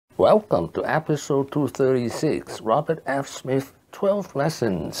Welcome to episode 236, Robert F. Smith, 12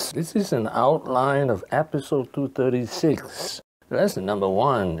 Lessons. This is an outline of episode 236. Lesson number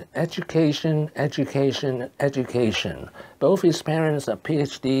 1, education, education, education. Both his parents are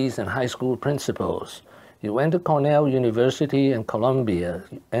PhDs and high school principals. He went to Cornell University and Columbia,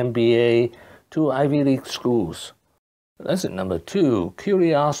 MBA, 2 Ivy League schools. Lesson number 2,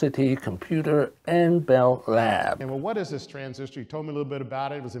 Curiosity, Computer, and Bell Lab. And well, what is this transistor? He told me a little bit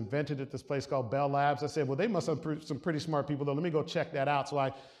about it. It was invented at this place called Bell Labs. I said, well, they must have some pretty smart people, though. Let me go check that out. So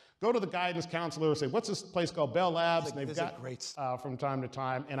I go to the guidance counselor and say, what's this place called Bell Labs? And they've got great from time to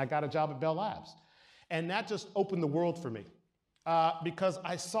time. And I got a job at Bell Labs. And that just opened the world for me. Because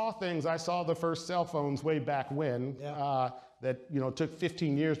I saw things. I saw the first cell phones way back when that took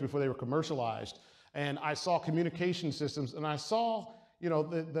 15 years before they were commercialized. And I saw communication systems, and I saw,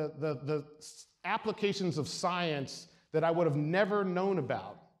 the applications of science that I would have never known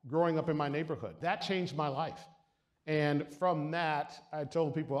about growing up in my neighborhood. That changed my life. And from that, I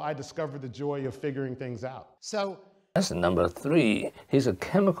told people I discovered the joy of figuring things out. Lesson number 3, he's a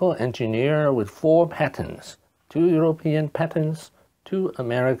chemical engineer with 4 patents, 2 European patents, 2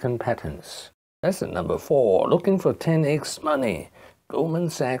 American patents. Lesson number 4, looking for 10x money. Goldman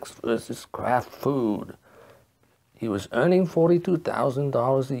Sachs versus Kraft Food. He was earning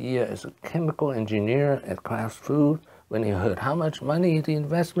 $42,000 a year as a chemical engineer at Kraft Food when he heard how much money the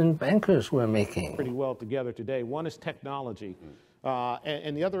investment bankers were making. Pretty well together today. One is technology,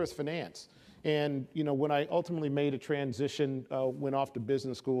 and the other is finance. And when I ultimately made a transition, went off to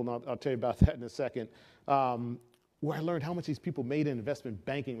business school, and I'll tell you about that in a second, where I learned how much these people made in investment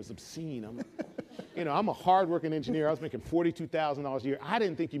banking was obscene. I'm a hard-working engineer. I was making $42,000 a year. I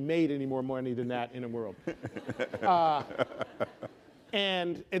didn't think you made any more money than that in the world.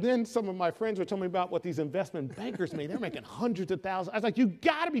 And then some of my friends were telling me about what these investment bankers made. They're making hundreds of thousands. I was like, you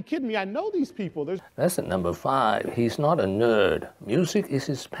gotta be kidding me. I know these people. Lesson number 5, he's not a nerd. Music is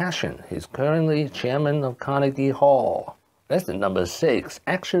his passion. He's currently chairman of Carnegie Hall. Lesson number 6,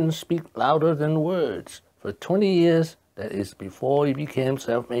 actions speak louder than words. For 20 years, that is before he became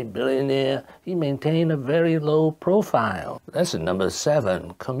self-made billionaire, he maintained a very low profile. Lesson number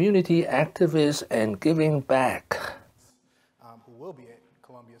 7, community activist and giving back. Who will be at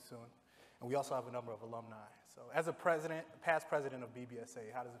Columbia soon. And we also have a number of alumni. So as a past president of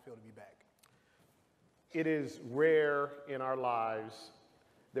BBSA, how does it feel to be back? It is rare in our lives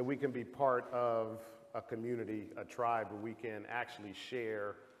that we can be part of a community, a tribe, where we can actually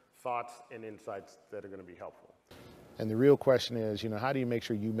share thoughts and insights that are going to be helpful. And the real question is, how do you make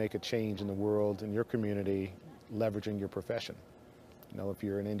sure you make a change in the world, in your community, leveraging your profession? If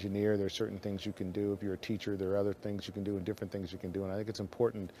you're an engineer, there's certain things you can do. If you're a teacher, there are other things you can do and different things you can do. And I think it's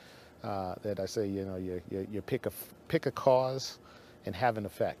important that I say, you pick a cause and have an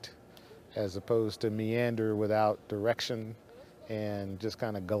effect, as opposed to meander without direction and just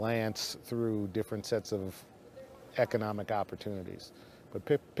kind of glance through different sets of economic opportunities. But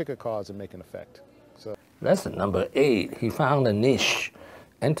pick a cause and make an effect. Lesson number 8, he found a niche,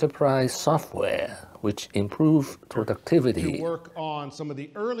 enterprise software, which improved productivity. To work on some of the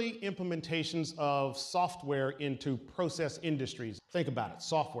early implementations of software into process industries. Think about it,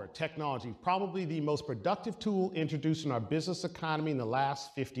 software, technology, probably the most productive tool introduced in our business economy in the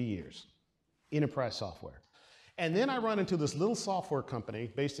last 50 years, enterprise software. And then I run into this little software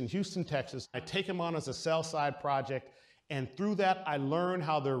company based in Houston, Texas. I take them on as a sell-side project. And through that, I learn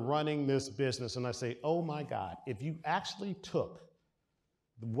how they're running this business. And I say, oh my God, if you actually took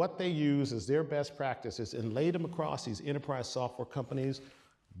what they use as their best practices and laid them across these enterprise software companies,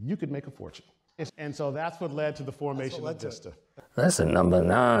 you could make a fortune. And so that's what led to the formation of Vista. Lesson number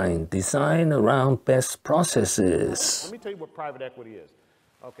 9, design around best processes. Let me tell you what private equity is.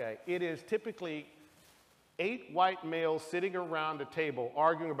 Okay, it is typically 8 white males sitting around a table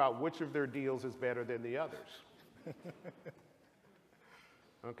arguing about which of their deals is better than the others.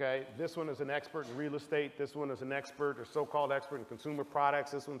 Okay, this one is an expert in real estate. This one is an expert or so-called expert in consumer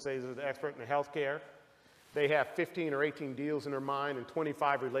products. This one says is an expert in healthcare. They have 15 or 18 deals in their mind and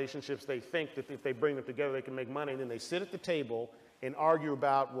 25 relationships. They think that if they bring them together, they can make money. And then they sit at the table and argue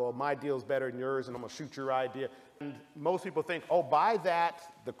about, well, my deal's better than yours, and I'm gonna shoot your idea. And most people think, oh, by that,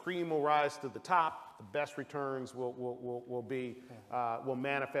 the cream will rise to the top. The best returns will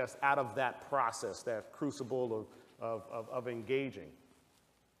manifest out of that process, that crucible of engaging.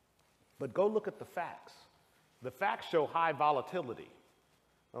 But go look at the facts. The facts show high volatility,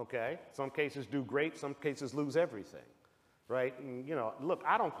 okay? Some cases do great, some cases lose everything, right? And, look,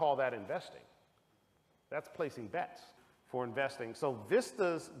 I don't call that investing. That's placing bets for investing. So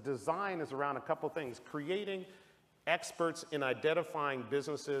Vista's design is around a couple things, creating experts in identifying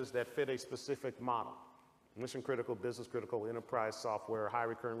businesses that fit a specific model. Mission critical, business critical, enterprise software, high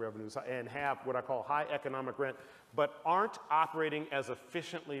recurring revenues, and have what I call high economic rent, but aren't operating as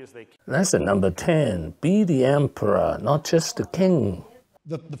efficiently as they can. Lesson number 10, be the emperor, not just the king.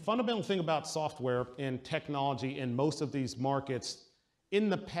 The fundamental thing about software and technology in most of these markets, in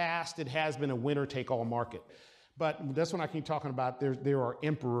the past, it has been a winner-take-all market. But that's what I keep talking about. There are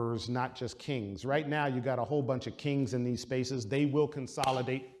emperors, not just kings. Right now, you got a whole bunch of kings in these spaces. They will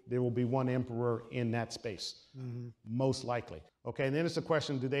consolidate. There will be one emperor in that space, most likely. Okay, and then it's a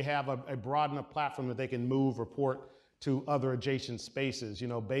question, do they have a broad enough platform that they can move, report to other adjacent spaces? You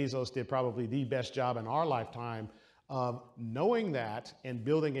know, Bezos did probably the best job in our lifetime of knowing that and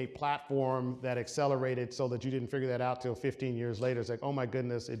building a platform that accelerated so that you didn't figure that out till 15 years later. It's like, oh my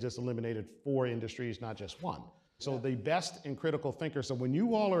goodness, it just eliminated 4 industries, not just 1. So the best and critical thinker. So when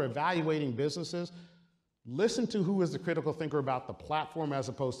you all are evaluating businesses, listen to who is the critical thinker about the platform as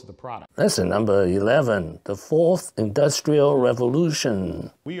opposed to the product. Lesson number 11, the 4th Industrial Revolution.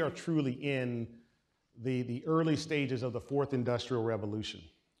 We are truly in the early stages of the 4th Industrial Revolution.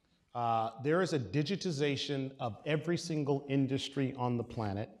 There is a digitization of every single industry on the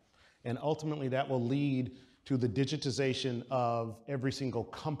planet, and ultimately that will lead to the digitization of every single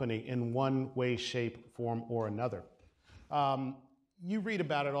company in one way, shape, form, or another. You read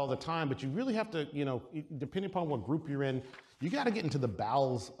about it all the time, but you really have to, you know, depending upon what group you're in, you got to get into the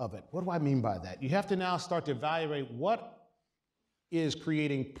bowels of it. What do I mean by that? You have to now start to evaluate what is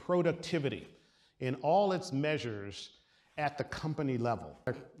creating productivity in all its measures at the company level.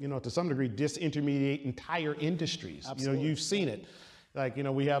 You know, to some degree, disintermediate entire industries. Absolutely. You know, you've seen it. Like, you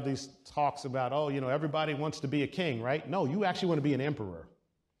know, we have these talks about, oh, you know, everybody wants to be a king, right? No, you actually want to be an emperor.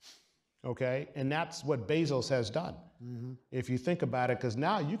 Okay? And that's what Bezos has done. If you think about it, because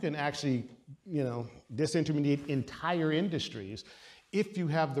now you can actually, you know, disintermediate entire industries if you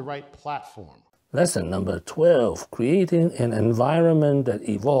have the right platform. Lesson number 12, creating an environment that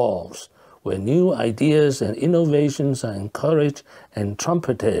evolves, where new ideas and innovations are encouraged and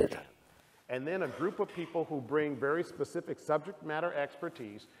trumpeted. And then a group of people who bring very specific subject matter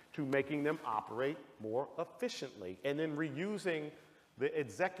expertise to making them operate more efficiently, and then reusing the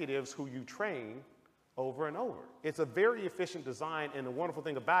executives who you train over and over. It's a very efficient design, and the wonderful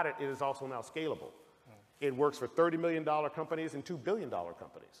thing about it, it is also now scalable. It works for $30 million companies and $2 billion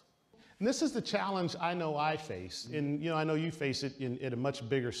companies. And this is the challenge I know I face, and you know, I know you face it at a much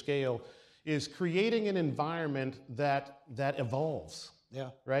bigger scale, is creating an environment that evolves. Yeah.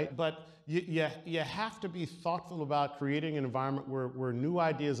 Right? But you have to be thoughtful about creating an environment where new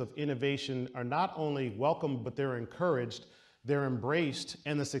ideas of innovation are not only welcomed, but they're encouraged, they're embraced,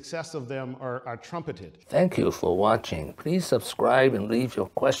 and the success of them are trumpeted. Thank you for watching. Please subscribe and leave your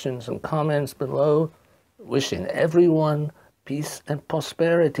questions and comments below. Wishing everyone peace and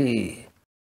prosperity.